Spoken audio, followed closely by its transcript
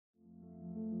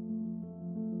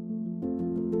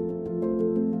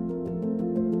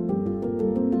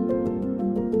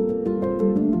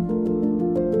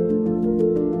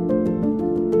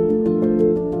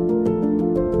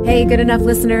Hey, Good Enough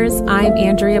listeners. I'm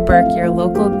Andrea Burke, your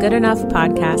local Good Enough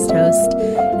podcast host,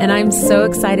 and I'm so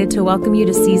excited to welcome you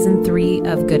to Season 3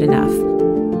 of Good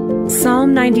Enough.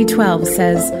 Psalm 90:12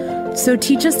 says, "So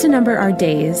teach us to number our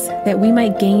days, that we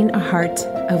might gain a heart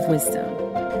of wisdom."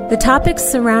 The topics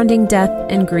surrounding death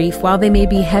and grief, while they may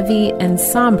be heavy and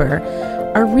somber,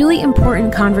 are really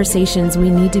important conversations we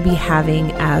need to be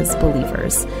having as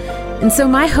believers. And so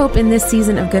my hope in this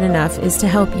season of Good Enough is to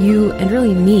help you, and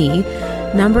really me,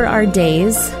 number our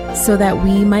days so that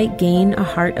we might gain a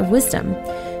heart of wisdom.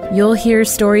 You'll hear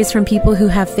stories from people who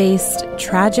have faced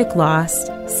tragic loss,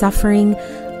 suffering,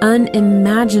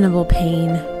 unimaginable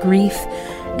pain, grief,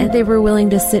 and they were willing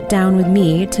to sit down with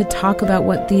me to talk about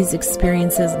what these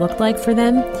experiences looked like for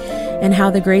them and how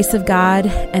the grace of God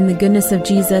and the goodness of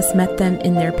Jesus met them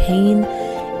in their pain,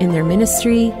 in their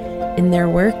ministry, in their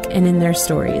work, and in their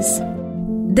stories.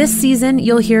 This season,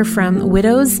 you'll hear from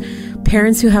widows,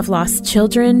 parents who have lost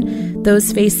children,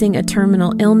 those facing a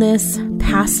terminal illness,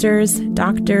 pastors,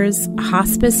 doctors, a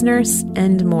hospice nurse,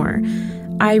 and more.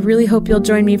 I really hope you'll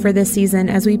join me for this season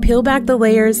as we peel back the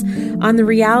layers on the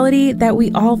reality that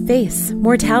we all face.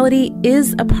 Mortality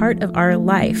is a part of our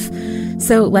life.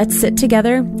 So let's sit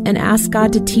together and ask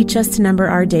God to teach us to number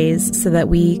our days so that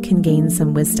we can gain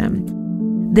some wisdom.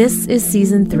 This is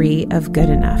Season 3 of Good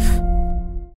Enough.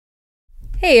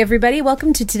 Hey everybody,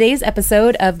 welcome to today's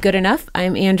episode of Good Enough.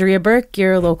 I'm Andrea Burke,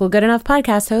 your local Good Enough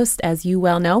podcast host, as you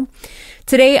well know.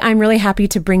 Today, I'm really happy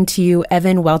to bring to you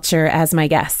Evan Welcher as my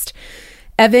guest.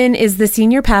 Evan is the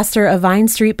senior pastor of Vine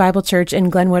Street Bible Church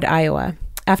in Glenwood, Iowa.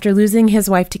 After losing his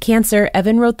wife to cancer,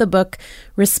 Evan wrote the book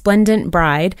Resplendent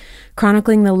Bride,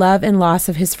 chronicling the love and loss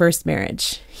of his first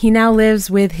marriage. He now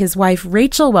lives with his wife,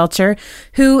 Rachel Welcher,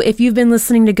 who, if you've been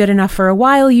listening to Good Enough for a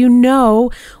while, you know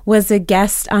was a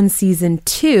guest on Season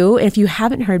 2. If you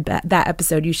haven't heard that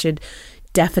episode, you should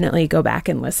definitely go back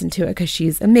and listen to it because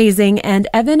she's amazing. And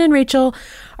Evan and Rachel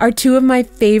are two of my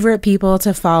favorite people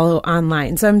to follow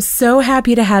online. So I'm so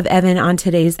happy to have Evan on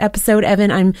today's episode.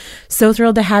 Evan, I'm so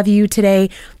thrilled to have you today.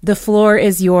 The floor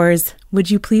is yours.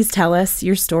 Would you please tell us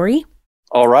your story?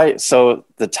 All right. So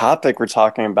the topic we're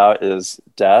talking about is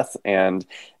death. And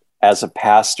as a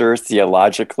pastor,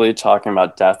 theologically, talking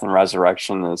about death and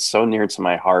resurrection is so near to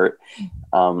my heart.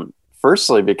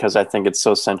 Firstly, because I think it's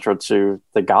so central to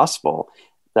the gospel,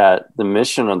 that the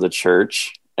mission of the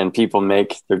church, and people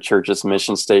make their church's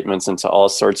mission statements into all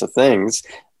sorts of things,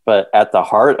 but at the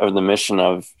heart of the mission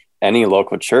of any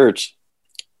local church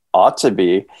ought to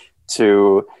be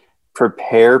to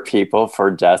prepare people for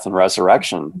death and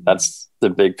resurrection. That's the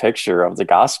big picture of the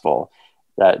gospel,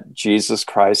 that Jesus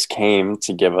Christ came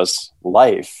to give us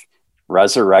life,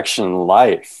 resurrection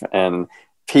life, and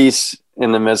peace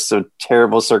in the midst of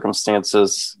terrible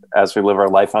circumstances as we live our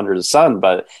life under the sun.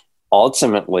 But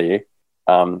ultimately,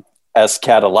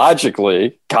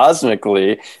 eschatologically,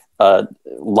 cosmically,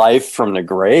 life from the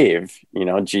grave. You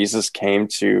know, Jesus came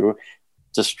to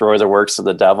destroy the works of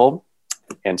the devil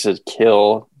and to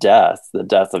kill death, the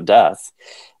death of death.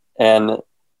 And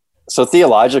so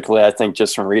theologically, I think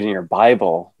just from reading your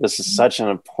Bible, this is such an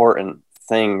important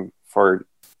thing for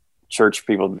church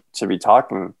people to be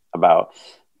talking about.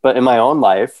 But in my own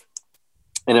life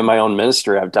and in my own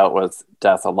ministry, I've dealt with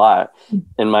death a lot.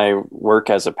 In my work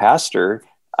as a pastor,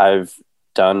 I've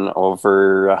done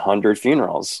over 100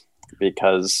 funerals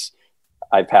because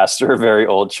I pastor a very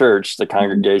old church. The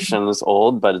congregation is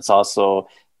old, but it's also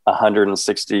a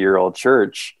 160-year-old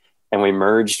church. And we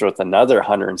merged with another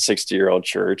 160-year-old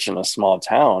church in a small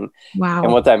town. Wow.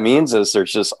 And what that means is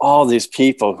there's just all these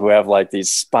people who have like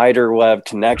these spider web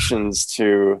connections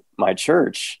to my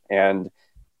church. And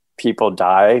people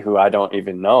die who I don't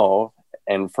even know.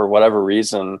 And for whatever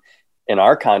reason, in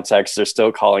our context, they're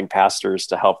still calling pastors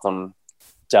to help them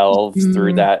delve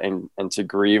through that and to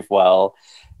grieve well.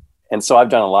 And so I've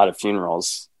done a lot of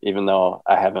funerals, even though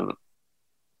I haven't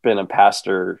been a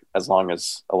pastor as long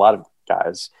as a lot of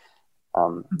guys.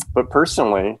 But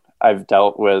personally, I've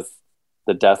dealt with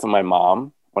the death of my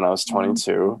mom when I was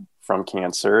 22 from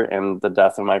cancer, and the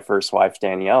death of my first wife,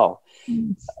 Danielle,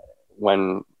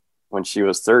 when she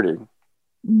was 30.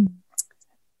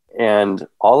 And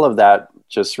all of that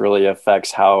just really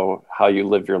affects how you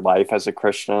live your life as a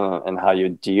Christian and how you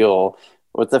deal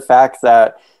with the fact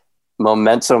that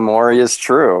memento mori is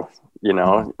true, you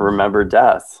know, remember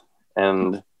death.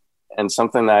 And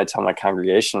something that I tell my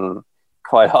congregation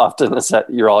quite often is that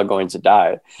you're all going to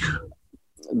die.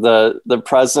 The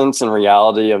presence and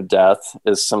reality of death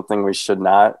is something we should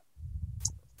not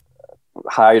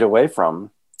hide away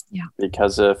from,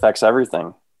 because it affects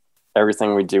everything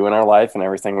we do in our life and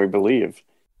everything we believe.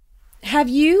 Have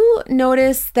you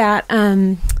noticed that,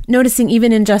 noticing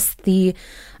even in just the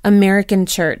American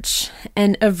church,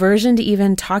 an aversion to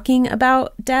even talking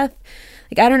about death?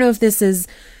 Like, I don't know if this is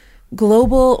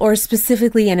global or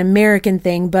specifically an American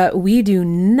thing, but we do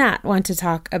not want to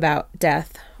talk about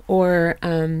death, or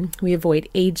we avoid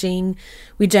aging.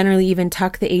 We generally even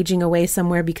tuck the aging away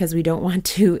somewhere because we don't want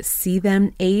to see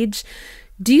them age.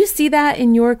 Do you see that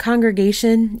in your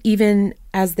congregation, even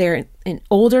as they're an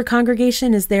older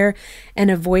congregation? Is there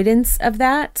an avoidance of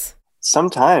that?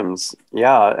 Sometimes,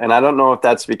 yeah. And I don't know if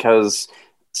that's because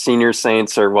senior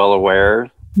saints are well aware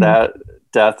that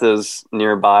death is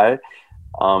nearby.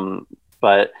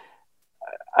 But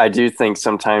I do think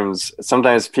sometimes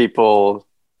people,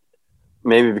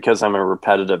 maybe because I'm a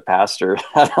repetitive pastor,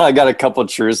 I got a couple of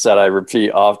truths that I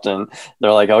repeat often.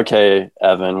 They're like, okay,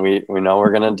 Evan, we know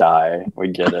we're going to die. We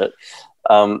get it.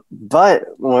 But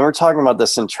when we're talking about the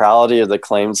centrality of the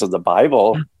claims of the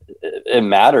Bible, it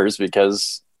matters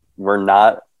because we're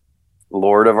not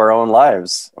Lord of our own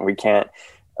lives. We can't.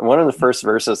 One of the first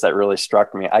verses that really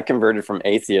struck me, I converted from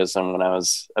atheism when I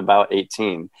was about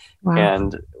 18. Wow.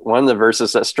 And one of the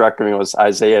verses that struck me was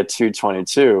Isaiah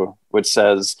 2:22, which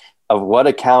says, "Of what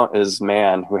account is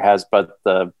man who has but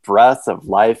the breath of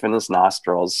life in his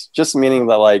nostrils?" Just meaning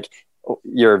that, like,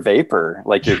 you're a vapor,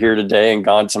 like you're here today and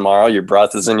gone tomorrow. Your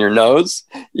breath is in your nose,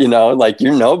 like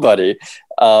you're nobody.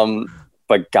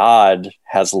 But God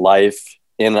has life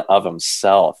in of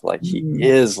himself. Like he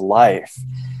is life.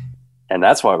 And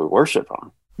that's why we worship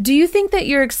him. Do you think that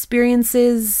your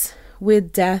experiences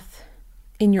with death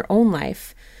in your own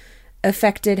life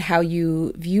affected how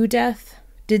you view death?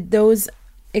 Did those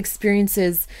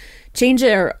experiences change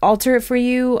it or alter it for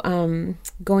you,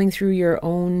 going through your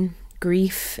own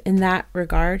grief in that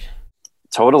regard?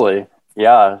 Totally.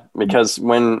 Yeah. Because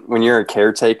when you're a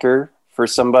caretaker for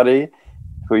somebody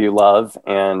who you love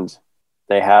and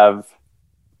they have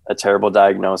a terrible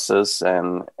diagnosis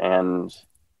and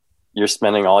you're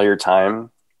spending all your time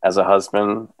as a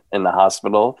husband in the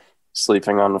hospital,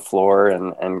 sleeping on the floor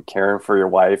and caring for your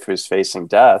wife who's facing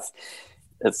death,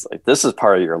 it's like, this is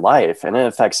part of your life and it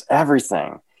affects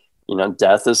everything.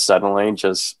 Death is suddenly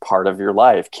just part of your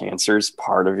life. Cancer is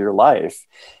part of your life.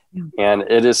 Yeah. And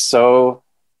it is so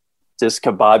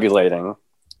discombobulating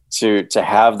to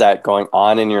have that going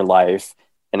on in your life,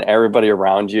 and everybody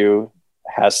around you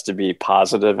has to be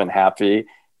positive and happy.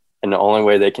 And the only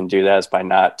way they can do that is by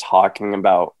not talking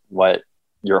about what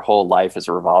your whole life is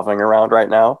revolving around right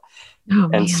now. Oh,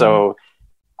 and man. So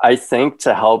I think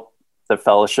to help the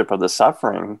fellowship of the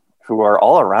suffering, who are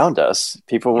all around us,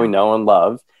 people we know and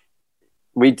love,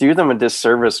 we do them a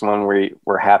disservice when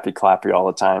we're happy clappy all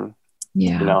the time.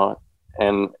 Yeah.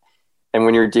 And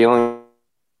when you're dealing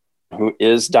who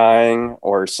is dying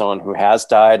or someone who has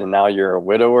died and now you're a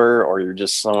widower or you're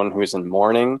just someone who's in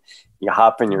mourning, you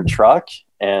hop in your truck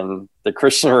and the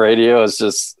Christian radio is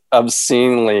just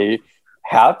obscenely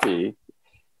happy.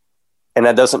 And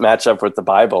that doesn't match up with the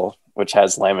Bible, which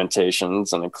has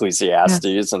Lamentations and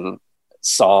Ecclesiastes and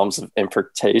Psalms of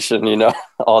imprecation,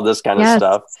 all this kind of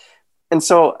stuff. And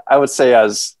so I would say,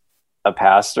 as a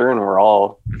pastor, and we're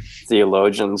all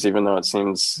theologians, even though it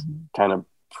seems kind of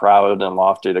proud and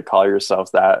lofty to call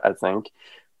yourself that, I think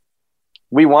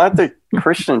we want the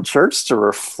Christian church to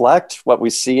reflect what we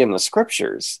see in the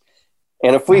scriptures.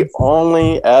 And if we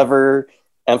only ever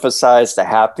emphasize the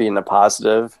happy and the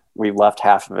positive, we've left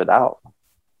half of it out.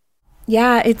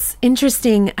 Yeah, it's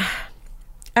interesting.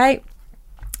 I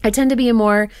tend to be a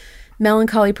more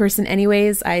melancholy person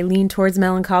anyways. I lean towards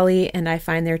melancholy, and I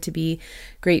find there to be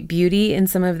great beauty in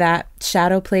some of that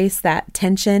shadow place, that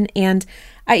tension. And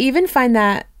I even find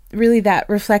that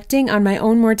reflecting on my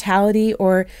own mortality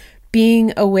or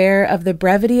being aware of the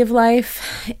brevity of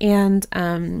life and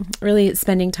really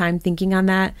spending time thinking on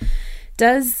that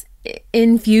does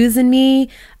infuse in me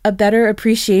a better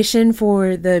appreciation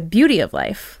for the beauty of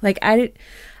life. Like I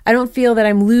don't feel that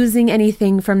I'm losing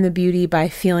anything from the beauty by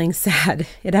feeling sad.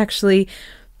 It actually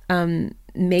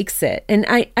makes it. And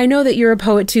I know that you're a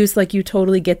poet too, so like you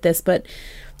totally get this, but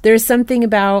there's something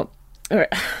about, or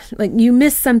like you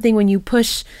miss something when you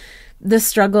push the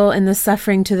struggle and the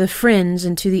suffering to the fringe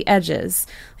and to the edges.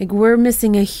 Like we're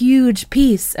missing a huge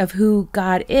piece of who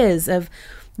God is, of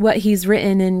what he's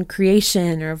written in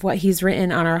creation or of what he's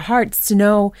written on our hearts to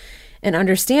know and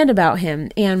understand about him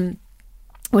and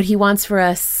what he wants for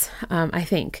us, I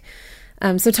think.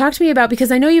 So talk to me about,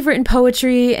 because I know you've written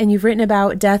poetry and you've written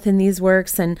about death in these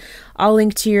works, and I'll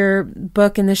link to your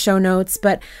book in the show notes,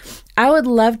 but I would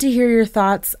love to hear your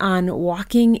thoughts on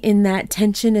walking in that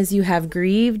tension as you have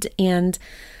grieved, and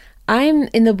I'm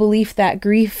in the belief that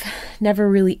grief never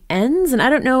really ends. And I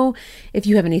don't know if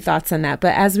you have any thoughts on that,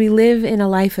 but as we live in a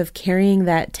life of carrying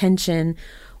that tension,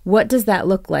 what does that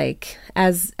look like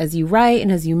as you write and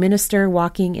as you minister,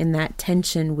 walking in that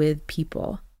tension with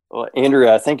people? Well,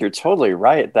 Andrea, I think you're totally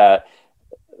right that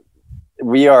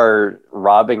we are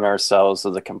robbing ourselves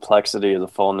of the complexity of the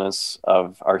fullness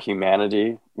of our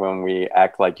humanity when we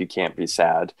act like you can't be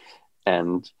sad.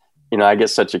 And, I get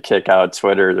such a kick out of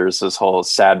Twitter. There's this whole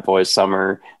sad boy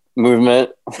summer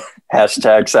movement,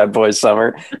 hashtag sad boy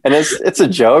summer. And it's a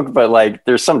joke, but like,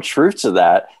 there's some truth to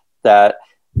that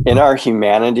in our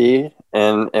humanity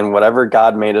and whatever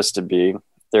God made us to be,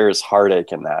 there is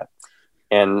heartache in that.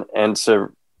 And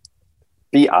to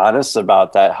be honest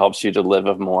about that helps you to live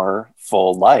a more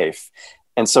full life.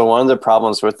 And so one of the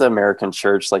problems with the American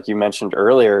church, like you mentioned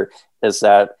earlier, is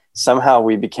that somehow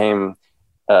we became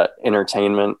an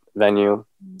entertainment venue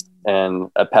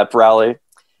and a pep rally.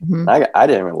 Mm-hmm. I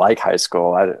didn't even like high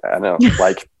school. I don't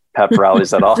like pep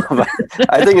rallies at all, but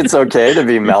I think it's okay to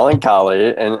be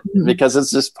melancholy and because it's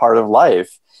just part of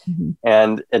life. Mm-hmm.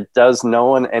 And it does no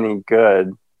one any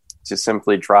good to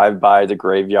simply drive by the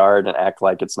graveyard and act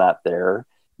like it's not there,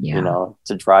 to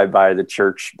drive by the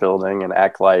church building and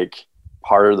act like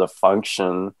part of the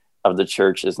function of the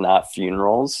church is not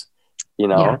funerals,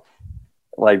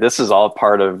 like this is all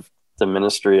part of the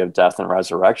ministry of death and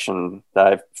resurrection that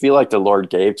I feel like the Lord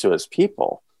gave to his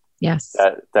people. Yes.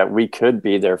 That we could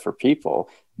be there for people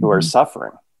who are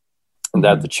suffering and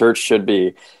that the church should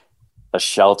be a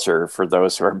shelter for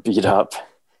those who are beat up.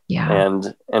 Yeah.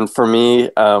 And for me,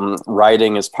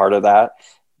 writing is part of that,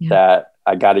 that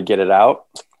I got to get it out.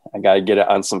 I got to get it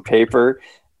on some paper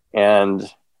and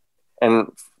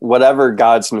whatever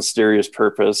God's mysterious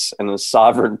purpose and his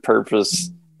sovereign purpose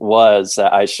was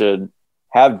that I should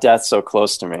have death so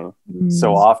close to me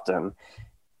so often.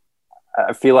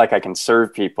 I feel like I can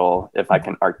serve people if I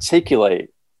can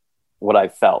articulate what I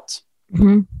felt,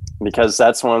 because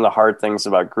that's one of the hard things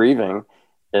about grieving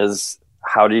is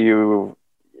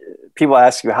people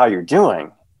ask you how you're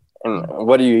doing and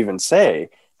what do you even say?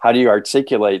 How do you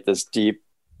articulate this deep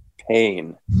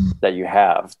pain that you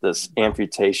have, this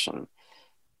amputation?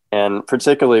 And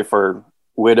particularly for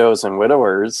widows and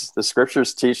widowers, the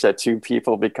scriptures teach that two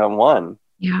people become one.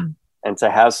 Yeah. And to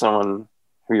have someone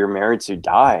who you're married to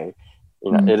die,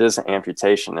 it is an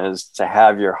amputation. It is to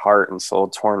have your heart and soul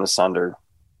torn asunder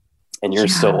and you're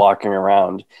still walking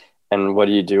around. And what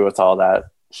do you do with all that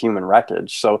human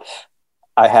wreckage? So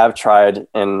I have tried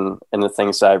in the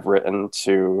things that I've written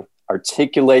to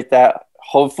articulate that.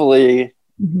 Hopefully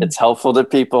it's helpful to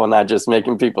people and not just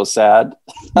making people sad.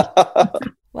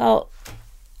 Well,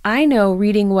 I know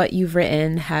reading what you've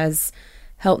written has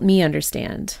helped me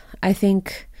understand. I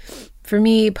think for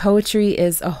me, poetry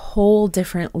is a whole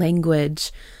different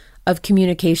language of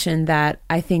communication that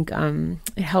I think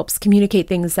it helps communicate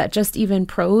things that just even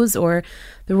prose or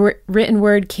the written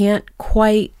word can't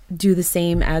quite do the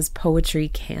same as poetry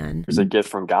can. It's a gift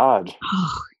from God.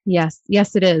 Oh, yes,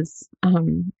 it is.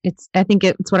 I think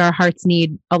it's what our hearts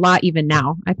need a lot even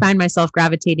now. I find myself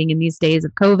gravitating in these days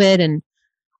of COVID and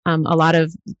a lot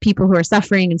of people who are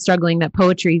suffering and struggling, that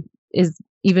poetry is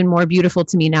even more beautiful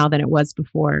to me now than it was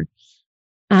before.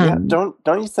 Don't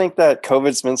you think that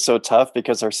COVID's been so tough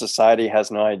because our society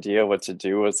has no idea what to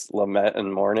do with lament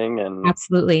and mourning? And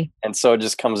absolutely. And so it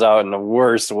just comes out in the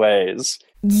worst ways.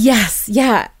 Yes.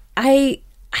 Yeah. I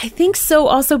think so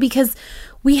also because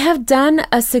we have done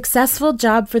a successful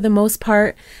job for the most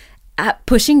part at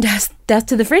pushing death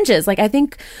to the fringes. Like I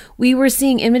think we were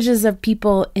seeing images of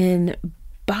people in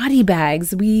body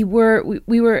bags. We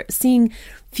were seeing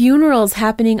funerals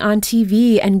happening on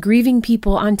TV and grieving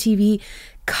people on TV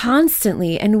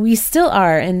constantly. And we still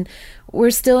are. And we're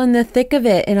still in the thick of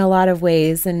it in a lot of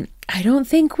ways. And I don't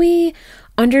think we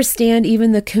understand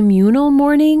even the communal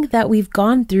mourning that we've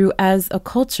gone through as a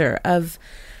culture of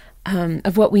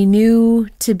what we knew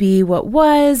to be what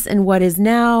was and what is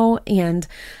now. And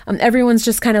everyone's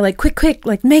just kind of like, quick,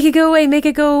 like make it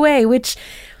go away, which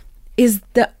is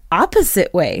the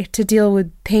opposite way to deal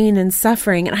with pain and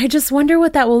suffering. And I just wonder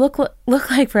what that will look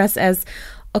like for us as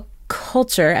a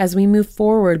culture as we move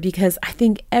forward, because I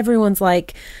think everyone's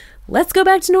like, let's go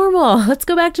back to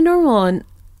normal. And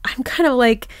I'm kind of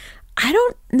like, I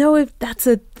don't know if that's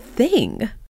a thing.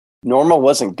 Normal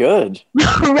wasn't good.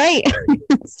 Right.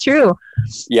 It's true.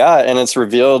 Yeah. And it's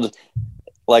revealed,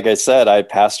 like I said, I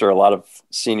pastor a lot of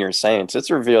senior saints.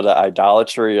 It's revealed the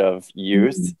idolatry of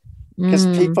youth because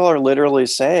people are literally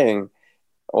saying,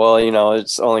 well,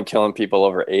 it's only killing people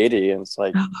over 80. And it's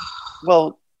like,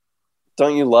 well,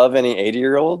 don't you love any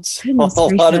 80-year-olds? A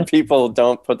lot of people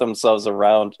don't put themselves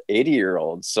around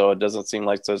 80-year-olds, so it doesn't seem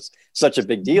like such a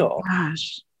big deal.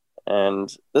 Gosh.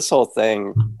 And this whole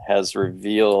thing has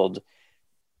revealed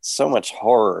so much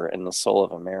horror in the soul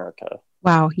of America.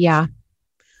 Wow. Yeah.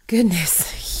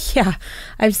 Goodness. Yeah.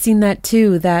 I've seen that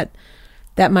too, that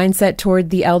mindset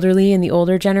toward the elderly and the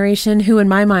older generation, who in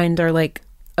my mind are like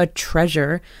a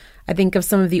treasure. I think of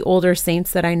some of the older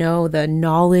saints that I know, the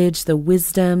knowledge, the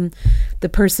wisdom, the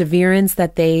perseverance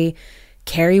that they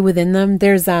carry within them.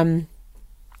 There's one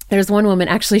woman,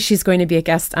 actually, she's going to be a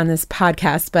guest on this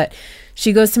podcast, but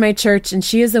she goes to my church, and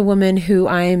she is a woman who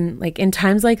I'm like, in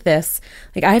times like this,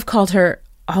 like I've called her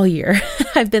all year.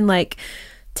 I've been like,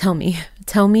 tell me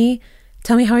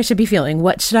how I should be feeling.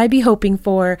 What should I be hoping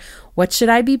for? What should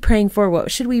I be praying for?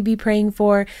 What should we be praying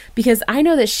for? Because I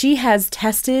know that she has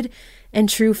tested and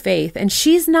true faith, and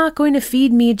she's not going to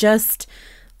feed me just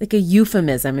like a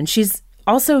euphemism. And she's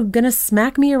also going to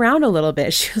smack me around a little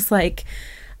bit. She was like,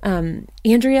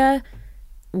 Andrea,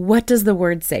 what does the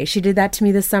word say? She did that to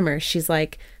me this summer. She's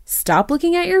like, stop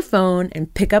looking at your phone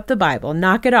and pick up the Bible,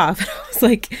 knock it off. And I was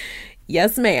like,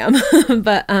 yes, ma'am.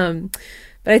 But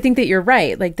I think that you're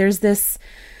right. Like there's this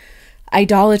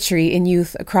idolatry in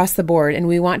youth across the board, and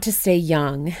we want to stay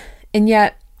young, and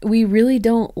yet we really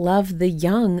don't love the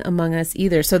young among us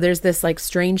either. So there's this like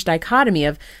strange dichotomy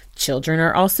of children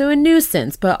are also a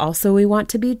nuisance, but also we want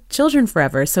to be children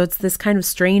forever. So it's this kind of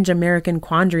strange American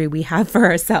quandary we have for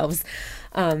ourselves.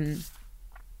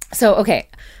 Okay,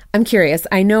 I'm curious.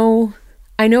 I know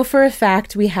for a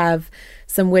fact we have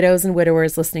some widows and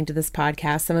widowers listening to this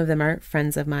podcast. Some of them are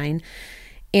friends of mine.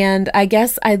 And I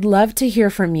guess I'd love to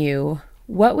hear from you.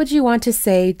 What would you want to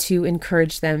say to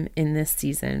encourage them in this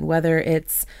season, whether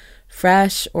it's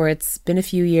fresh or it's been a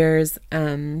few years,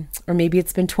 or maybe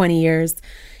it's been 20 years?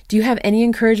 Do you have any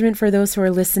encouragement for those who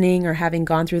are listening or having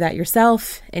gone through that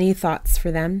yourself? Any thoughts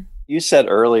for them? You said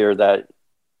earlier that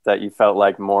you felt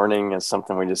like mourning is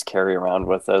something we just carry around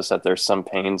with us, that there's some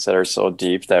pains that are so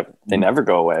deep that they never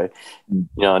go away,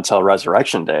 until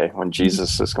resurrection day, when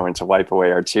Jesus is going to wipe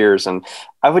away our tears. And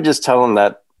I would just tell them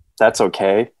that that's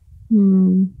okay.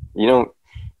 You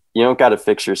don't got to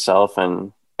fix yourself.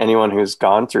 And anyone who's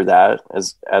gone through that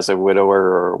as a widower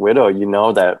or a widow,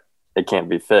 that it can't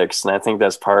be fixed. And I think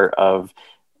that's part of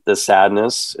the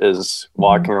sadness, is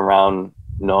walking around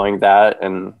knowing that,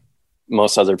 and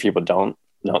most other people don't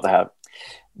know that.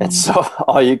 And so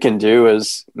all you can do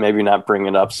is maybe not bring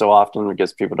it up so often,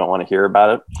 because people don't want to hear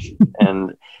about it.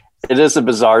 And it is a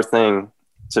bizarre thing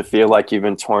to feel like you've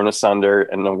been torn asunder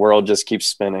and the world just keeps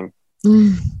spinning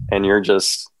and you're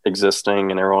just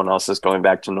existing and everyone else is going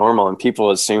back to normal. And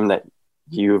people assume that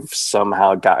you've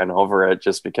somehow gotten over it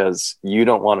just because you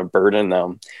don't want to burden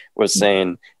them with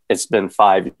saying it's been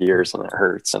 5 years and it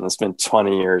hurts, and it's been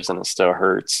 20 years and it still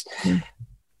hurts.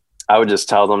 I would just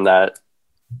tell them that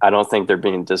I don't think they're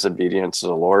being disobedient to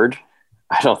the Lord.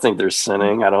 I don't think they're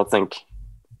sinning. I don't think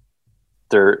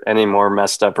they're any more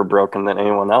messed up or broken than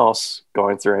anyone else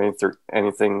going through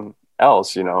anything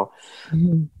else,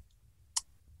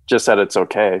 just that it's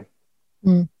okay.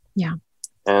 Yeah.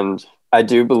 And I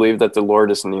do believe that the Lord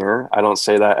is near. I don't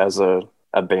say that as a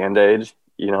Band-Aid.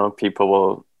 People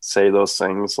will say those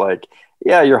things like,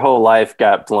 yeah, your whole life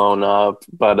got blown up,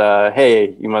 but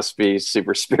hey, you must be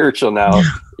super spiritual now.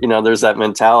 There's that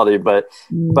mentality, but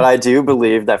I do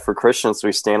believe that for Christians,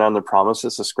 we stand on the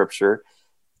promises of Scripture.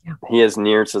 Yeah. He is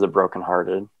near to the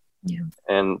brokenhearted. Yeah.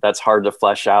 And that's hard to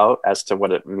flesh out as to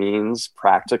what it means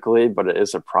practically, but it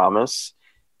is a promise.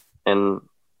 And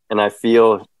I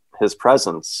feel his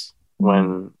presence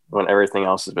when everything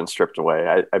else has been stripped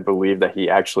away. I believe that he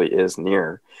actually is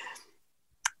near.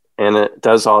 And it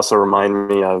does also remind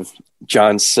me of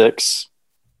John 6,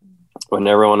 when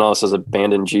everyone else has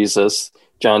abandoned Jesus.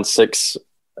 John 6,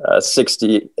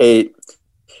 68,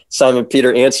 Simon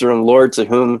Peter answered him, Lord, to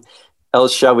whom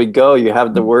else shall we go? You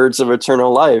have the words of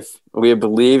eternal life. We have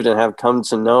believed and have come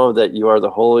to know that you are the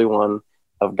Holy One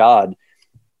of God.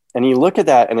 And you look at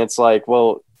that and it's like,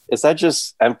 well, is that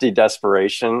just empty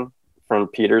desperation from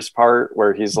Peter's part,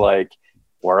 where he's like,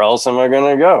 where else am I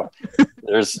going to go?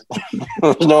 There's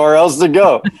nowhere else to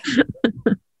go.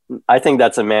 I think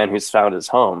that's a man who's found his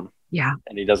home. Yeah.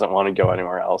 And he doesn't want to go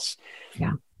anywhere else.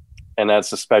 Yeah. And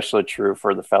that's especially true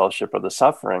for the fellowship of the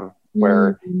suffering,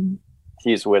 where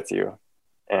he's with you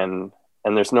and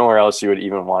there's nowhere else you would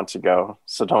even want to go.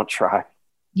 So don't try.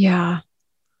 Yeah.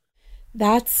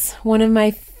 That's one of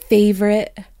my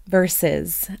favorite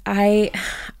verses. I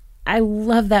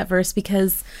love that verse,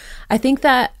 because I think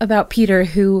that about Peter,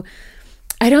 who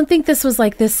I don't think this was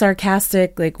like this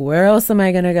sarcastic, like, where else am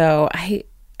I going to go? I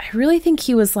really think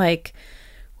he was like,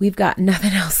 we've got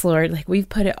nothing else, Lord. Like, we've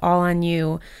put it all on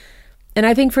you. And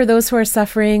I think for those who are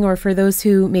suffering, or for those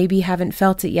who maybe haven't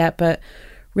felt it yet, but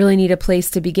really need a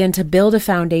place to begin to build a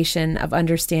foundation of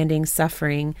understanding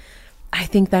suffering, I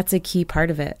think that's a key part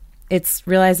of it. It's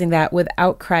realizing that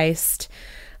without Christ,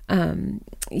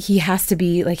 he has to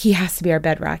be our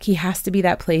bedrock. He has to be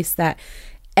that place that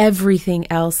everything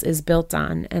else is built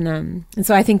on. And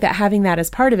so I think that having that as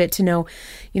part of it, to know,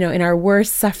 in our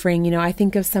worst suffering, I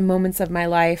think of some moments of my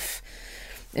life,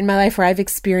 where I've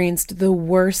experienced the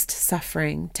worst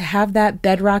suffering, to have that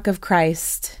bedrock of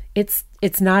Christ. It's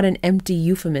not an empty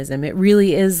euphemism. It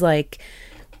really is like,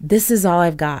 this is all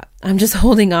I've got. I'm just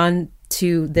holding on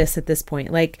to this at this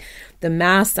point. Like the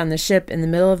mast on the ship in the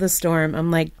middle of the storm,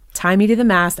 I'm like, tie me to the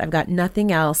mast. I've got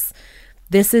nothing else.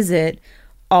 This is it.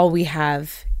 All we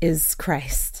have is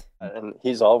Christ. And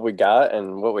he's all we got,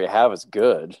 and what we have is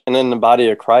good. And in the body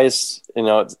of Christ,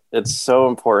 it's so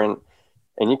important,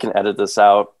 and you can edit this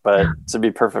out, but to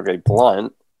be perfectly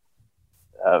blunt,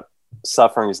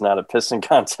 suffering is not a pissing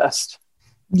contest.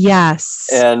 Yes.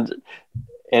 And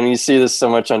you see this so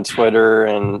much on Twitter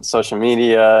and social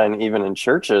media, and even in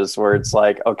churches, where it's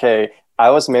like, okay,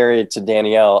 I was married to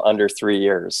Danielle under 3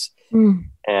 years.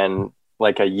 And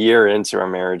like a year into our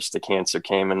marriage, the cancer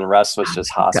came, and the rest was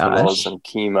just hospitals and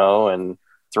chemo and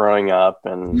throwing up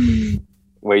and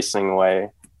wasting away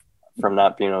from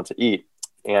not being able to eat.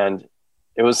 And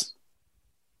it was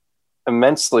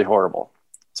immensely horrible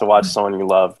to watch someone you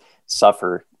love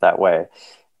suffer that way.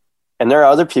 And there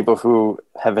are other people who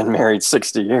have been married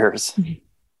 60 years.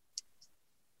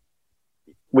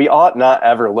 We ought not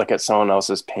ever look at someone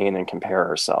else's pain and compare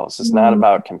ourselves. It's not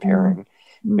about comparing,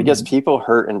 because people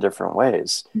hurt in different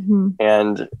ways.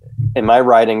 And in my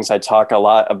writings, I talk a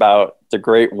lot about the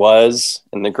great was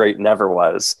and the great never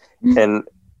was. And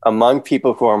among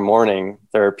people who are mourning,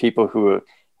 there are people who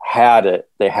had it,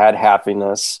 they had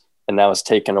happiness, and that was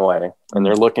taken away. And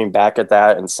they're looking back at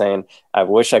that and saying, I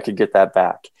wish I could get that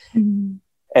back. And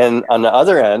on the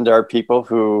other end, there are people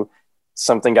who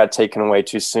something got taken away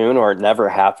too soon, or it never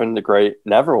happened. The great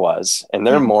never was. And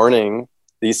they're mourning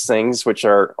these things, which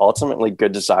are ultimately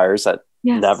good desires that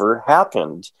never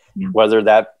happened. Whether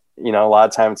that, a lot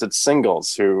of times it's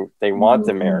singles who they want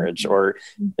the marriage, or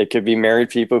it could be married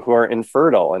people who are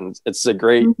infertile, and it's a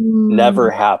great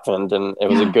never happened, and it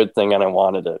was a good thing, and I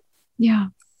wanted it.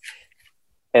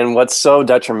 And what's so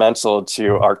detrimental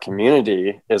to our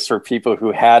community is for people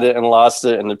who had it and lost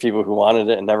it, and the people who wanted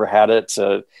it and never had it,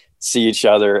 to see each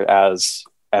other as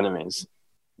enemies.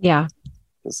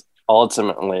 Because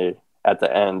ultimately, at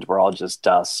the end, we're all just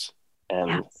dust,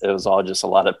 and it was all just a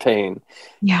lot of pain.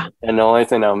 And the only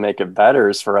thing that will make it better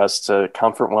is for us to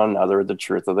comfort one another with the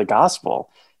truth of the gospel,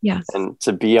 and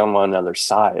to be on one another's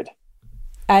side.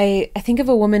 I think of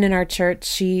a woman in our church.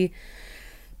 She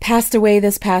passed away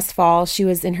this past fall. She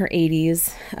was in her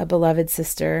 80s, a beloved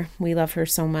sister. We love her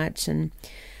so much. And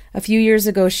a few years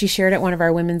ago, she shared at one of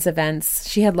our women's events,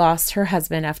 she had lost her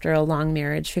husband after a long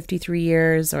marriage, 53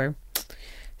 years or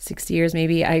 60 years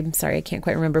maybe. I'm sorry, I can't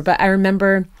quite remember. But I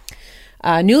remember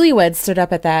newlyweds stood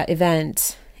up at that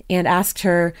event and asked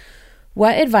her,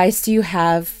 what advice do you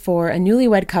have for a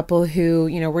newlywed couple who,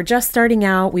 we're just starting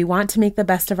out, we want to make the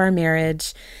best of our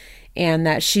marriage, and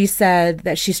that she said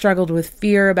that she struggled with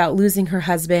fear about losing her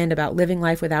husband, about living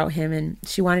life without him, and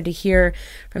she wanted to hear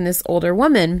from this older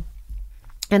woman.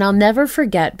 And I'll never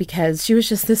forget, because she was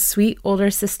just this sweet older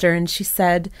sister, and she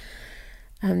said,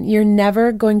 you're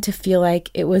never going to feel like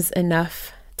it was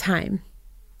enough time.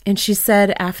 And she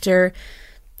said after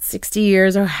 60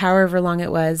 years or however long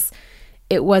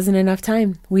it wasn't enough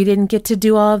time. We didn't get to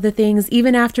do all of the things.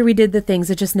 Even after we did the things,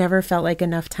 it just never felt like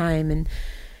enough time. And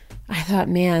I thought,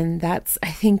 man, I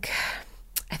think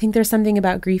there's something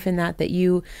about grief in that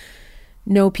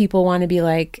people want to be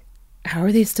like, how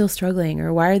are they still struggling?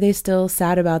 Or why are they still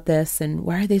sad about this? And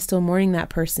why are they still mourning that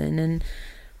person? And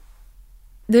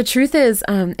the truth is,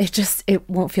 it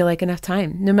won't feel like enough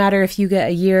time. No matter if you get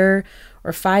a year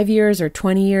or 5 years or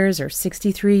 20 years or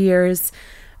 63 years,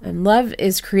 and love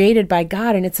is created by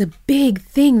God. And it's a big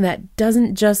thing that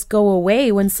doesn't just go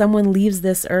away when someone leaves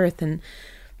this earth. And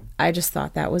I just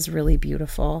thought that was really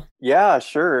beautiful. Yeah,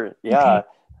 sure. Yeah. Okay.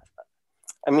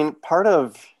 I mean, part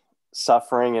of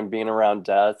suffering and being around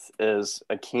death is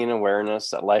a keen awareness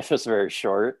that life is very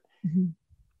short.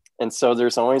 And so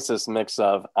there's always this mix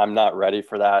of, I'm not ready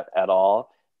for that at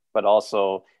all, but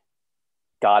also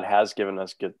God has given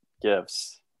us good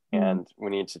gifts, and we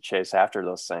need to chase after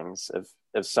those things.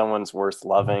 If someone's worth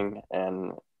loving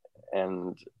and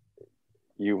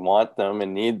you want them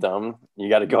and need them, you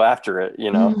got to go after it,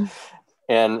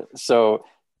 And so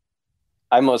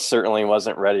I most certainly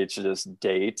wasn't ready to just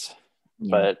date,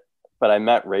 Yeah. but I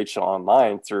met Rachel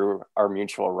online through our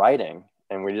mutual writing,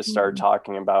 and we just started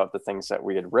talking about the things that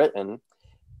we had written,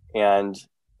 and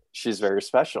she's very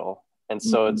special. And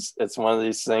so it's one of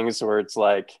these things where it's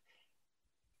like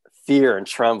fear and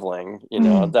trembling,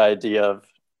 the idea of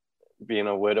being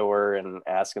a widower and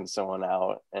asking someone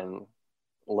out and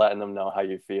letting them know how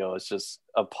you feel. It's just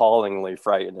appallingly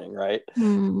frightening, right?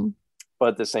 But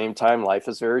at the same time, life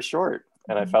is very short,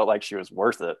 and I felt like she was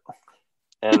worth it.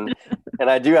 And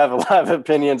I do have a lot of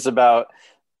opinions about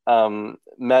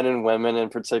men and women, and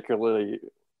particularly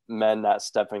men not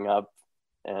stepping up,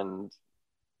 and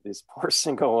these poor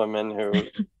single women who.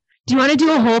 Do you want to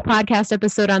do a whole podcast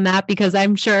episode on that? Because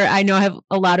I'm sure I have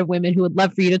a lot of women who would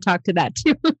love for you to talk to that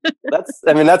too.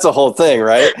 That's a whole thing,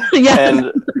 right?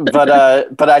 Yeah. But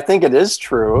I think it is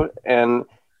true. And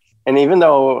even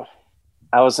though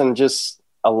I was in just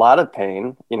a lot of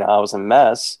pain, I was a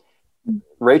mess,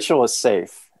 Rachel was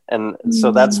safe. And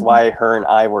so that's why her and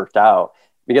I worked out,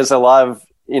 because a lot of,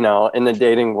 in the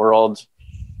dating world,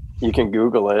 you can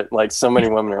Google it. Like, so many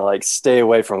women are like, stay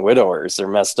away from widowers. They're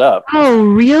messed up. Oh,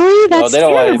 really? That's they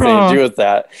don't want anything to do with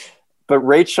that. But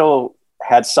Rachel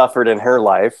had suffered in her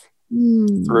life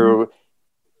through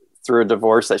a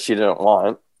divorce that she didn't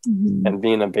want and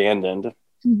being abandoned.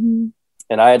 And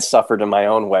I had suffered in my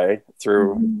own way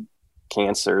through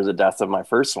cancer, the death of my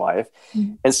first wife.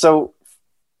 And so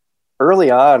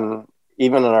early on,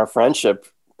 even in our friendship,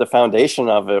 the foundation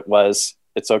of it was,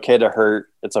 it's okay to hurt.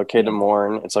 It's okay to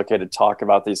mourn. It's okay to talk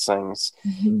about these things.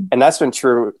 And that's been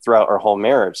true throughout our whole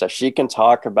marriage, that she can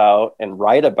talk about and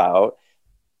write about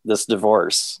this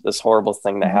divorce, this horrible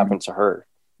thing that happened to her.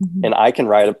 And I can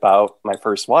write about my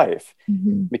first wife,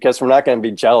 because we're not going to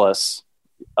be jealous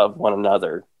of one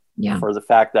another for the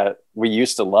fact that we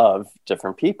used to love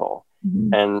different people,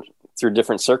 and through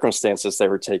different circumstances, they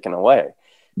were taken away.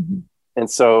 And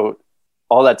so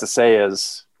all that to say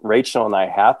is, Rachel and I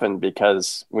happened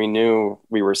because we knew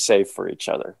we were safe for each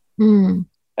other. And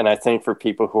I think for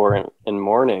people who are in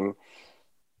mourning,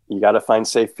 you got to find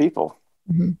safe people.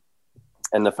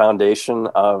 And the foundation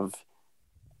of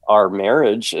our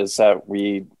marriage is that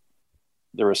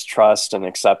there was trust and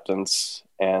acceptance,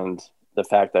 and the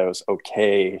fact that it was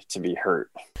okay to be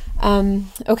hurt.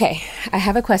 Okay. I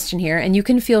have a question here, and you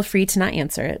can feel free to not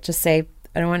answer it. Just say,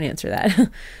 I don't want to answer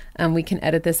that. We can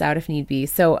edit this out if need be.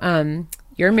 So,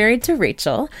 you're married to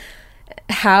Rachel.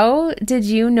 How did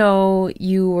you know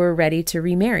you were ready to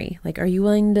remarry? Like, are you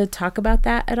willing to talk about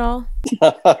that at all?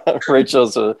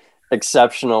 Rachel's an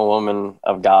exceptional woman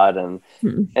of God and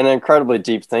an incredibly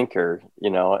deep thinker,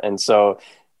 and so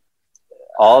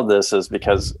all of this is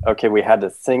because, okay, we had to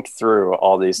think through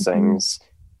all these things.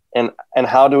 And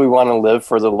how do we want to live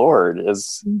for the Lord?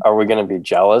 Are we going to be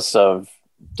jealous of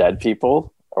dead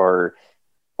people or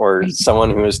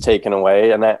someone who is taken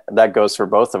away? And that goes for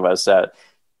both of us, that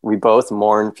we both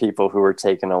mourn people who were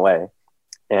taken away.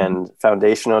 And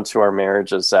foundational to our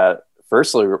marriage is that,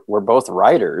 firstly, we're both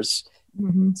writers.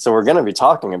 So we're going to be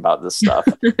talking about this stuff.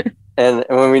 and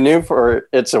when we knew for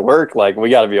it to work, like,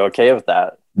 we got to be okay with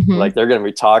that. Like, they're going to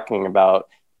be talking about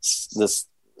this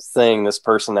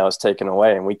person that was taken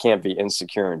away, and we can't be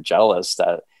insecure and jealous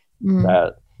that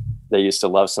they used to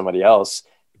love somebody else.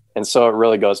 And so it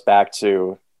really goes back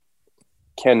to,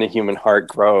 can the human heart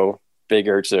grow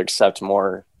bigger to accept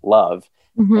more love?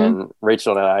 And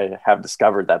Rachel and I have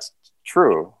discovered that's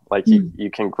true. Like,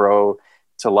 you can grow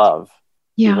to love,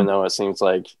 even though it seems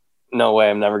like, no way,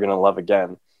 I'm never going to love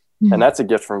again. And that's a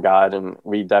gift from God. And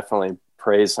we definitely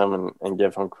praise him and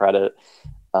give him credit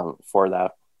for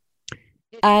that.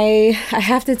 I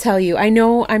have to tell you, I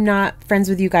know I'm not friends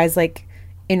with you guys like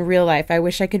in real life. I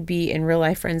wish I could be in real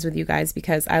life friends with you guys,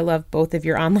 because I love both of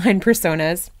your online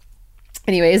personas.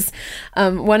 Anyways,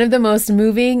 one of the most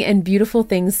moving and beautiful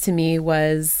things to me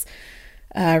was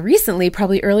recently,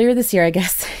 probably earlier this year, I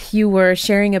guess, you were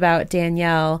sharing about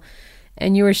Danielle,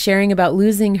 and you were sharing about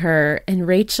losing her, and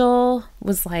Rachel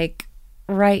was like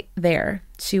right there.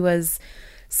 She was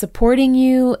supporting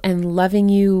you and loving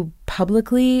you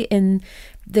publicly in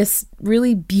this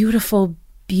really beautiful,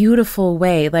 beautiful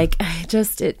way. Like,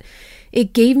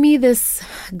 it gave me this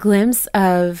glimpse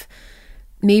of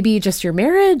maybe just your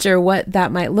marriage or what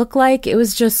that might look like. It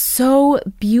was just so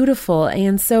beautiful.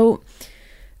 And so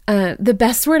the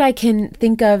best word I can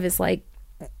think of is like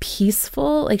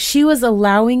peaceful. Like, she was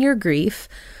allowing your grief,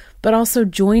 but also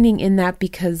joining in that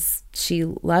because she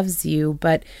loves you.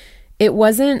 But it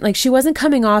wasn't like, she wasn't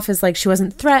coming off as like, she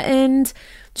wasn't threatened.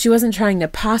 She wasn't trying to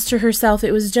posture herself.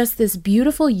 It was just this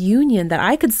beautiful union that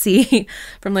I could see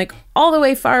from like all the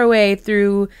way far away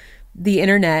through the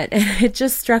internet, and it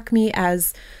just struck me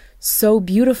as so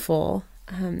beautiful.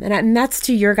 And that's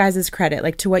to your guys' credit,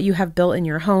 like to what you have built in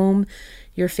your home,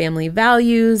 your family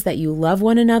values, that you love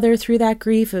one another through that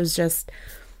grief. It was just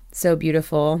so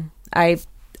beautiful. I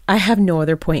have no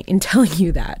other point in telling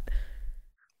you that.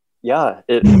 Yeah,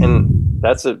 and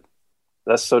that's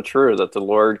so true, that the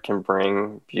Lord can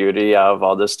bring beauty out of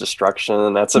all this destruction,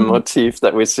 and that's a motif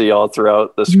that we see all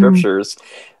throughout the scriptures.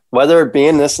 Whether it be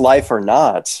in this life or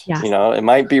not, Yes. it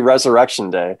might be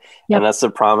resurrection day. Yep. And that's the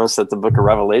promise that the book of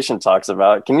Revelation talks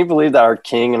about. Can you believe that our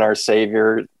King and our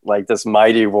Savior, like this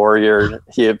mighty warrior,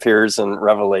 he appears in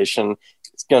Revelation?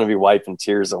 It's going to be wiping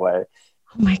tears away.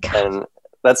 Oh my God. And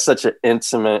that's such an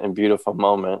intimate and beautiful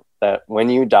moment that when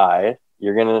you die,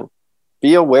 you're going to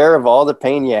be aware of all the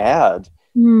pain you had,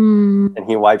 and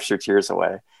he wipes your tears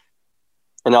away.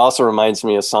 And it also reminds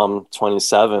me of Psalm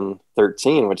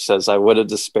 27:13, which says, I would have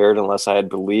despaired unless I had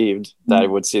believed that I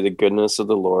would see the goodness of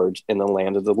the Lord in the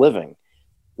land of the living.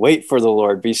 Wait for the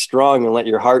Lord, be strong and let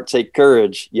your heart take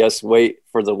courage. Yes, wait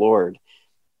for the Lord.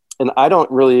 And I don't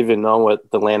really even know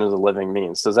what the land of the living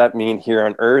means. Does that mean here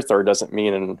on earth, or does it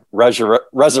mean in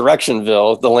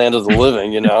Resurrectionville, the land of the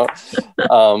living,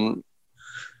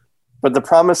 But the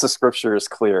promise of Scripture is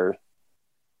clear,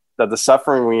 that the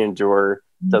suffering we endure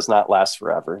does not last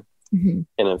forever. And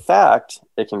in fact,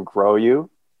 it can grow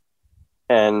you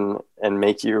and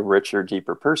make you a richer,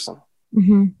 deeper person.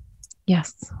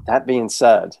 Yes. That being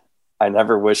said, I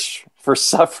never wish for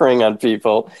suffering on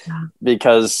people,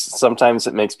 because sometimes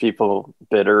it makes people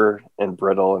bitter and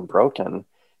brittle and broken.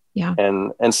 Yeah.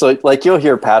 And so, like, you'll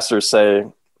hear pastors say,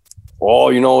 oh,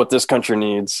 you know what this country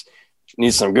needs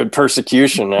some good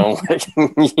persecution. And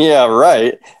I'm like, yeah,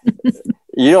 right.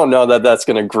 You don't know that that's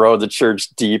going to grow the church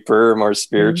deeper, more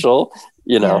spiritual,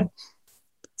 Yeah.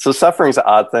 So suffering's an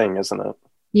odd thing, isn't it?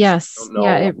 Yes. You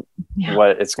don't know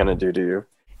what it's going to do to you.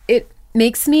 It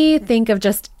makes me think of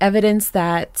just evidence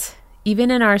that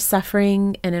even in our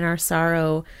suffering and in our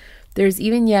sorrow, there's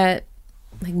even yet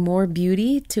like more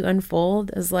beauty to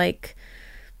unfold, as like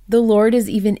the Lord is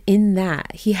even in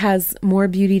that. He has more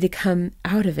beauty to come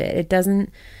out of it. It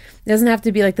doesn't have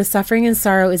to be like the suffering and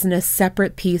sorrow isn't a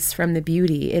separate piece from the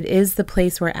beauty. It is the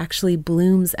place where it actually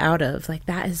blooms out of. Like,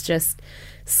 that is just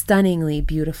stunningly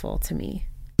beautiful to me.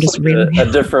 Just really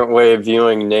a different way of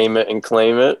viewing name it and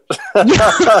claim it.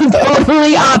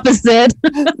 totally opposite.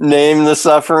 Name the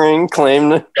suffering,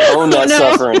 own that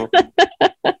suffering.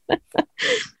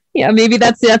 Yeah, maybe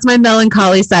that's my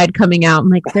melancholy side coming out. I'm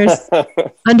like, there's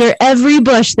under every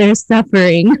bush, there's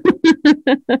suffering.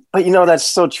 But that's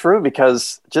so true,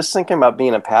 because just thinking about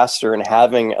being a pastor and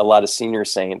having a lot of senior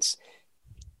saints,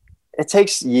 it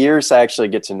takes years to actually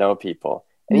get to know people.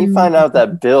 And you find out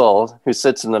that Bill, who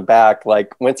sits in the back,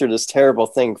 like went through this terrible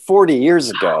thing 40 years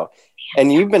ago,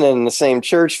 and you've been in the same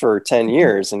church for 10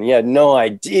 years and you had no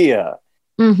idea.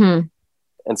 And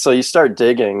so you start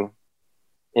digging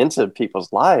into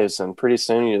people's lives, and pretty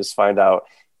soon you just find out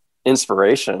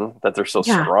inspiration, that they're so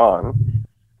strong,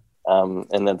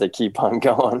 and that they keep on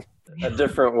going. A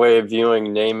different way of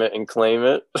viewing name it and claim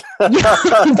it.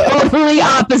 Totally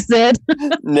opposite.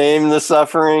 Name the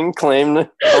suffering,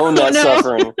 own that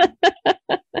suffering.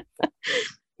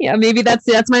 Yeah, maybe that's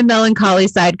my melancholy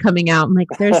side coming out. I'm like,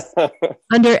 there's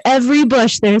under every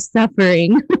bush, there's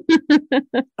suffering.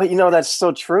 But that's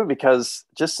so true, because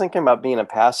just thinking about being a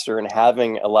pastor and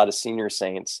having a lot of senior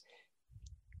saints,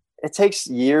 it takes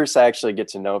years to actually get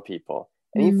to know people.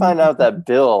 And you find out that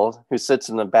Bill, who sits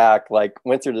in the back, like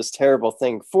went through this terrible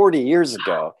thing 40 years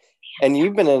ago, and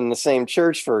you've been in the same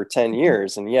church for 10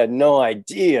 years and you had no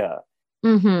idea.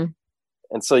 And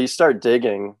so you start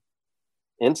digging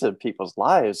into people's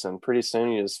lives, and pretty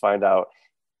soon you just find out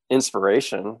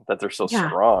inspiration, that they're so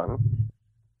strong,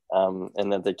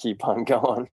 and that they keep on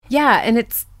going. Yeah. And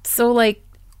it's so like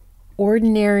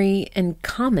ordinary and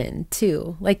common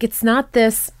too. Like, it's not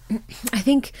this, I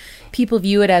think people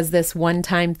view it as this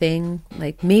one-time thing.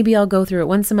 Like, maybe I'll go through it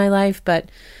once in my life, but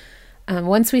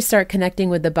once we start connecting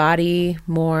with the body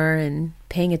more and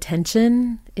paying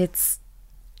attention, it's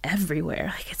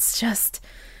everywhere. Like, it's just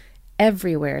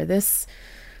everywhere. This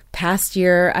past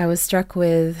year, I was struck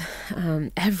with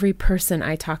every person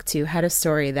I talked to had a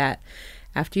story that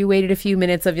after you waited a few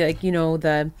minutes of like,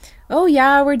 oh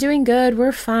yeah, we're doing good,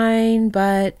 we're fine,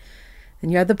 but then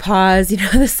you had the pause,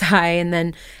 the sigh, and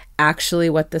then actually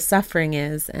what the suffering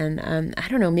is. And I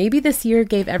don't know, maybe this year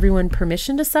gave everyone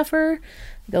permission to suffer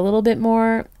a little bit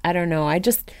more. I don't know. I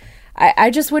just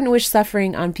wouldn't wish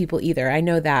suffering on people either. I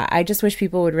know that. I just wish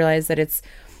people would realize that it's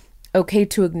okay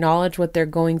to acknowledge what they're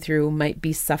going through might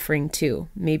be suffering too.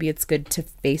 Maybe it's good to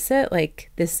face it.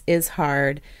 Like, this is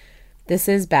hard. this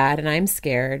is bad and I'm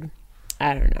scared.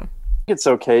 I don't know. It's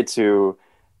okay to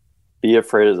be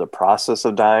afraid of the process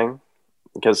of dying,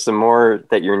 because the more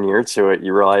that you're near to it,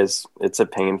 you realize it's a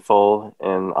painful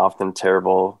and often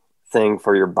terrible thing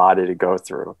for your body to go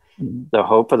through. Mm-hmm. The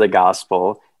hope of the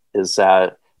gospel is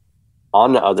that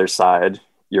on the other side,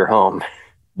 you're home.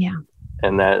 Yeah.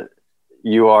 And that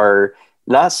you are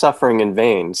not suffering in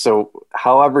vain. So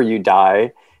however you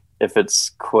die, if it's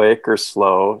quick or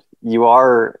slow, you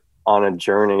are on a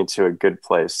journey to a good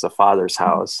place, the Father's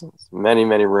house. Many,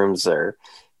 many rooms there.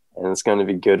 And it's going to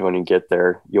be good when you get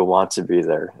there. You'll want to be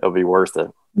there. It'll be worth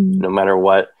it. Mm. No matter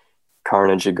what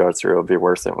carnage you go through, it'll be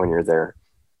worth it when you're there.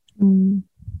 Mm.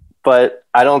 But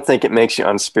I don't think it makes you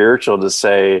unspiritual to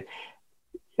say,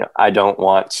 I don't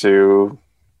want to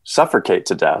suffocate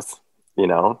to death.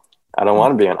 I don't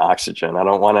want to be on oxygen. I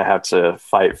don't want to have to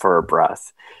fight for a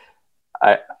breath.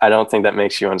 I don't think that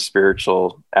makes you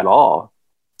unspiritual at all.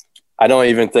 I don't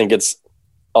even think it's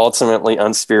ultimately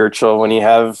unspiritual when you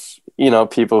have,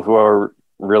 people who are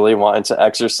really wanting to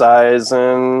exercise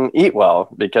and eat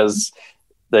well because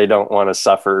they don't want to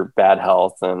suffer bad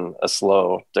health and a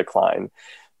slow decline.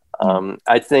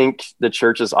 I think the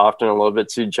church is often a little bit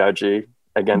too judgy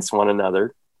against one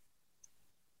another.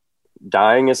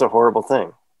 Dying is a horrible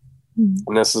thing.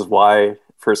 And this is why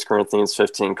 1 Corinthians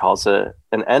 15 calls it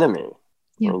an enemy.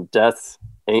 Yeah. Death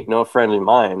ain't no friend of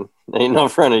mine, ain't no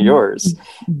friend of yours.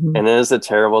 Mm-hmm. And it is a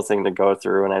terrible thing to go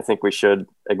through. And I think we should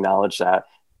acknowledge that,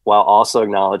 while also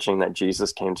acknowledging that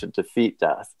Jesus came to defeat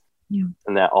death. Yeah.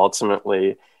 And that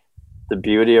ultimately the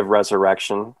beauty of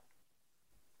resurrection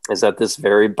is that this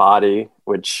very body,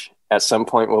 which at some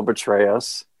point will betray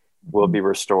us, will be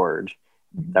restored.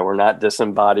 Mm-hmm. That we're not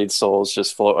disembodied souls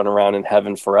just floating around in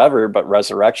heaven forever, but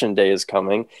resurrection day is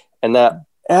coming, and that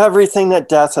everything that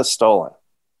death has stolen,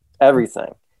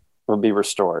 everything will be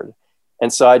restored.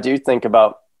 And so I do think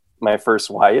about my first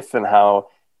wife and how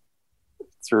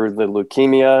through the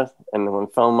leukemia and the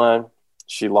lymphoma,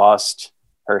 she lost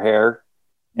her hair,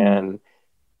 and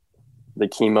the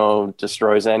chemo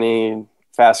destroys any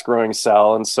fast growing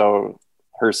cell. And so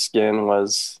her skin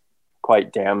was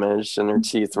quite damaged and her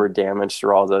teeth were damaged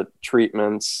through all the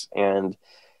treatments. And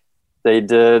they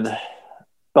did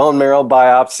bone marrow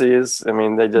biopsies. I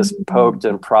mean, they just poked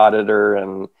and prodded her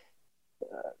and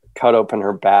cut open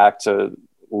her back to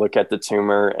look at the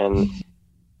tumor, and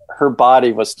her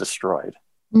body was destroyed.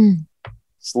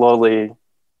 Slowly,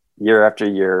 year after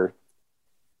year,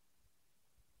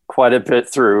 quite a bit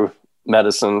through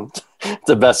medicine,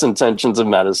 the best intentions of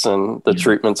medicine. The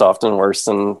treatment's often worse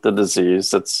than the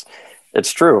disease.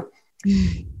 It's true.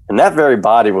 And that very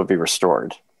body will be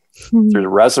restored through the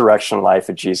resurrection life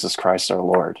of Jesus Christ our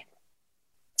Lord.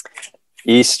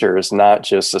 Easter is not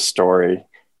just a story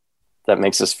that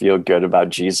makes us feel good about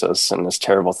Jesus and this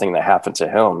terrible thing that happened to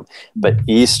him, but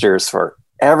Easter is for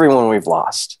everyone we've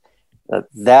lost.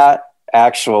 That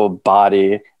actual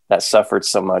body that suffered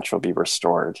so much will be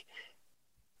restored.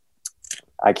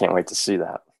 I can't wait to see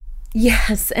that.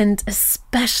 Yes, and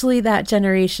especially that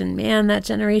generation, man, that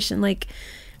generation, like,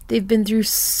 they've been through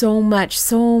so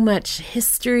much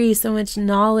history, so much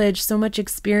knowledge, so much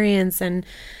experience, and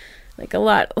like a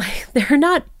lot, like, they're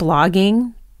not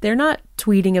blogging, they're not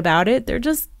tweeting about it, they're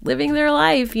just living their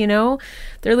life,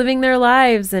 they're living their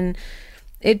lives, and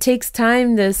it takes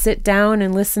time to sit down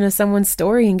and listen to someone's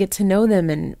story and get to know them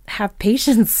and have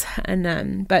patience.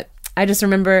 And but I just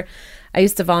remember I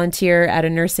used to volunteer at a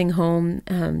nursing home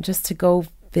just to go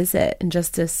visit and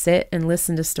just to sit and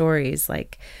listen to stories.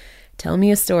 Like, tell me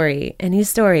a story, any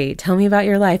story, tell me about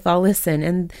your life, I'll listen.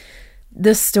 And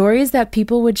the stories that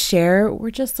people would share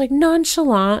were just like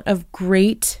nonchalant of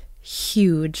great,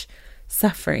 huge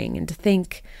suffering. And to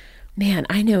think, man,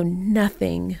 I know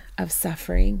nothing of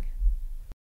suffering.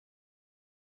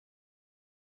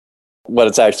 What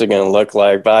it's actually going to look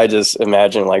like, but I just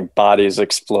imagine like bodies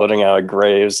exploding out of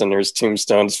graves and there's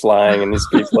tombstones flying and these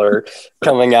people are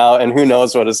coming out, and who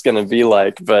knows what it's going to be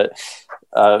like. But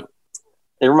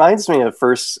it reminds me of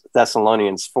 1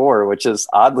 Thessalonians 4, which is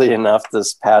oddly enough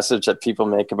this passage that people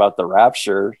make about the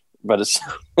rapture, but it's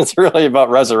really about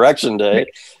resurrection day.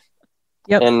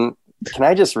 Yep. And can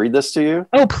I just read this to you?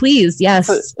 Oh, please. Yes.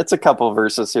 It's a couple of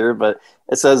verses here, but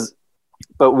it says,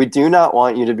 "But we do not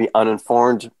want you to be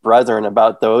uninformed, brethren,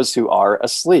 about those who are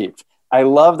asleep." I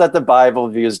love that the Bible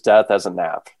views death as a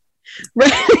nap.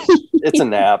 Right. It's a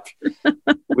nap.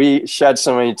 We shed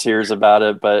so many tears about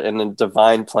it, but in the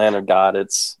divine plan of God,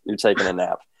 you're taking a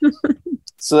nap.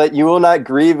 "So that you will not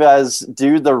grieve as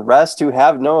do the rest who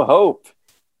have no hope.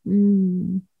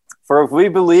 For if we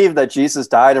believe that Jesus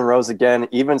died and rose again,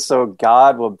 even so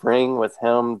God will bring with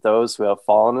him those who have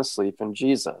fallen asleep in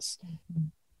Jesus.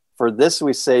 For this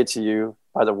we say to you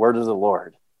by the word of the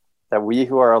Lord, that we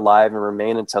who are alive and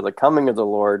remain until the coming of the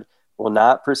Lord will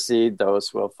not precede those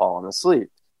who have fallen asleep.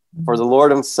 For the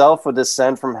Lord himself will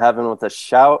descend from heaven with a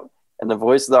shout and the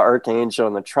voice of the archangel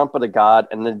and the trumpet of God,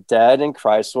 and the dead in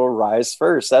Christ will rise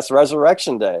first. That's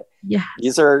Resurrection Day. Yeah.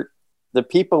 These are the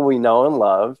people we know and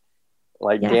love.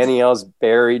 Like Yes. Danielle's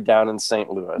buried down in St.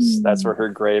 Louis. That's where her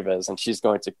grave is. And she's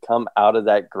going to come out of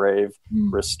that grave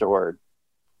restored.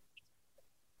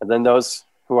 And then those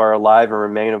who are alive and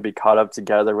remain will be caught up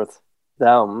together with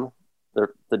them,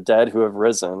 the dead who have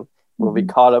risen, will be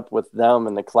caught up with them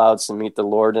in the clouds to meet the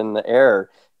Lord in the air.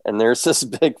 And there's this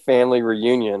big family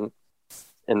reunion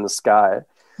in the sky.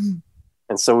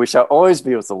 And so we shall always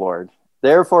be with the Lord.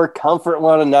 Therefore, comfort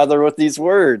one another with these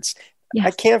words. Yes.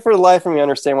 I can't for the life of me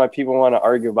understand why people want to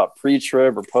argue about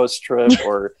pre-trib or post-trib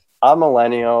or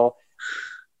amillennial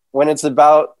when it's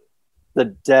about the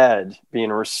dead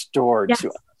being restored Yes. to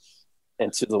us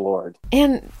and to the Lord.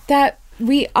 And that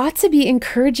we ought to be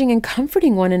encouraging and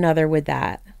comforting one another with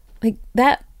that. Like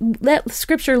that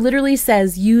scripture literally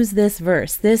says, use this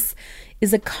verse. This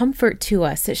is a comfort to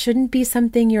us. It shouldn't be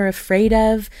something you're afraid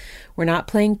of. We're not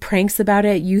playing pranks about it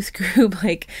at youth group.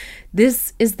 Like,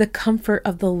 this is the comfort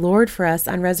of the Lord for us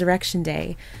on Resurrection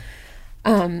Day.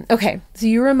 Okay, so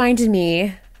you reminded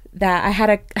me that I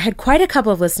had quite a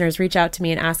couple of listeners reach out to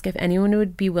me and ask if anyone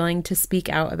would be willing to speak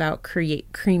out about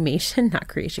cremation,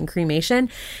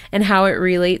 and how it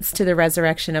relates to the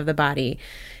resurrection of the body.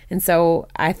 And so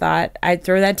I thought I'd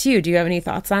throw that to you. Do you have any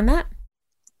thoughts on that?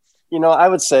 You know, I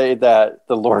would say that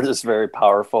the Lord is very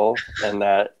powerful and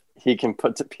that he can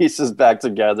put the pieces back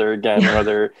together again,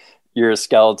 whether you're a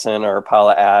skeleton or a pile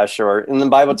of ash, and the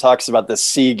Bible talks about the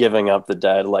sea giving up the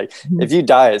dead. Like if you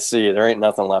die at sea, there ain't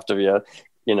nothing left of you,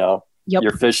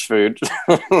 your fish food.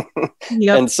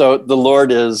 And so the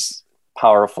Lord is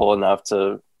powerful enough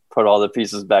to put all the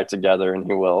pieces back together, and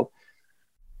he will.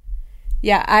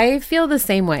 Yeah, I feel the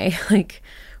same way. Like,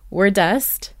 we're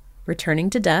dust, returning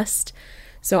to dust.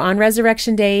 So on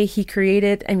Resurrection Day, he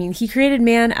created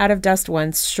man out of dust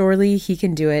once. Surely he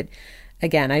can do it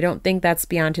again. I don't think that's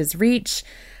beyond his reach.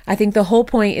 I think the whole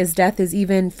point is death is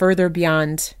even further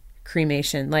beyond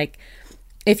cremation. Like,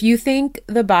 if you think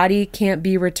the body can't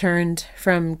be returned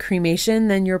from cremation,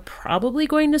 then you're probably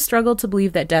going to struggle to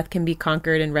believe that death can be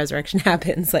conquered and resurrection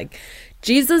happens. Like,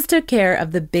 Jesus took care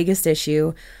of the biggest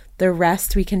issue. The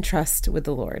rest we can trust with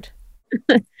the Lord.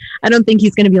 I don't think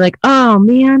he's going to be like, oh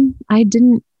man, I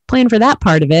didn't plan for that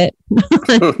part of it.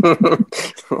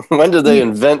 When did they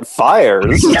invent fire?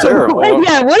 This is terrible.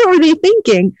 Yeah, what were they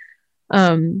thinking?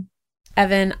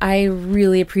 Evan, I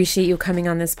really appreciate you coming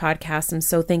on this podcast. I'm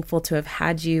so thankful to have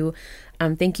had you.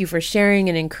 Thank you for sharing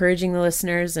and encouraging the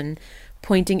listeners and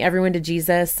pointing everyone to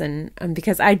Jesus. And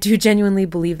because I do genuinely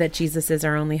believe that Jesus is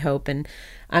our only hope, and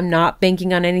I'm not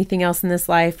banking on anything else in this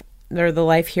life or the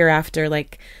life hereafter.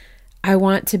 Like, I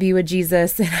want to be with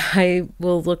Jesus, and I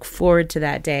will look forward to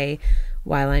that day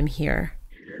while I'm here.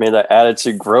 May that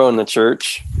attitude grow in the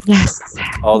church. Yes.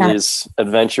 These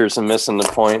adventures and missing the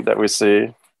point that we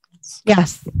see.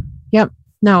 Yes. Yep.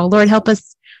 No, Lord, help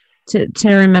us to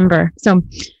remember. So,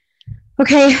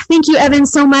 okay. Thank you, Evan,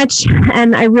 so much.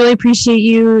 And I really appreciate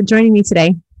you joining me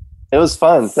today. It was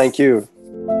fun. Thank you.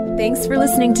 Thanks for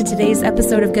listening to today's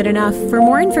episode of Good Enough. For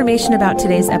more information about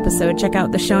today's episode, check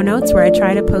out the show notes where I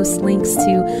try to post links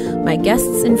to my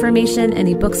guests' information,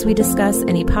 any books we discuss,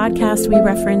 any podcast we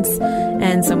reference,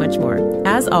 and so much more.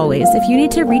 As always, if you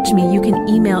need to reach me, you can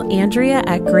email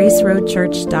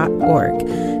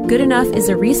andrea@graceroadchurch.org. Good Enough is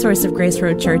a resource of Grace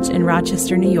Road Church in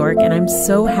Rochester, New York, and I'm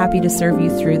so happy to serve you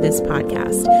through this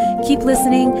podcast. Keep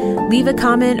listening, leave a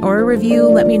comment or a review,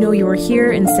 let me know you were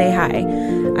here, and say hi.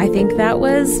 I think that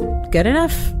was good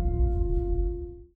enough.